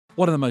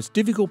One of the most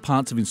difficult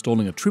parts of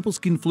installing a triple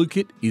skin flue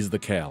kit is the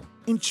cowl.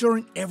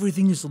 Ensuring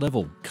everything is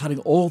level, cutting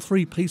all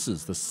three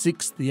pieces, the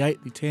 6, the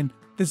 8, the 10,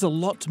 there's a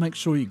lot to make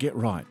sure you get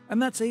right.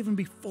 And that's even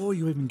before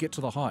you even get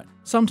to the height.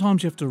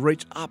 Sometimes you have to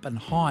reach up and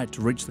high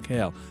to reach the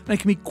cowl, and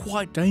it can be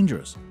quite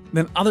dangerous.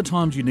 Then other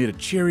times you need a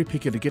cherry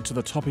picker to get to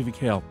the top of your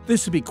cowl.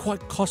 This would be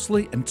quite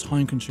costly and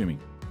time consuming.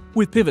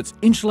 With Pivot's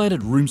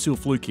insulated room seal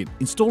flue kit,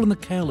 installing the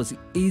cowl is the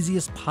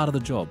easiest part of the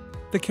job.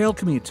 The cowl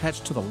can be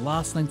attached to the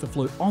last length of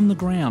flue on the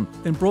ground,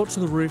 then brought to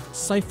the roof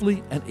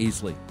safely and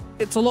easily.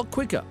 It's a lot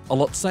quicker, a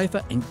lot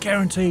safer, and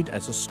guaranteed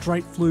as a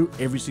straight flue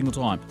every single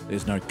time.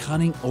 There's no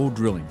cutting or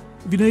drilling.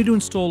 If you need to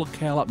install a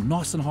cowl up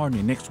nice and high on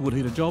your next wood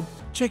heater job,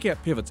 check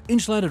out Pivot's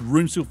insulated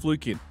room seal flue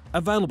kit,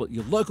 available at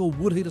your local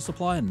wood heater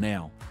supplier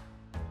now.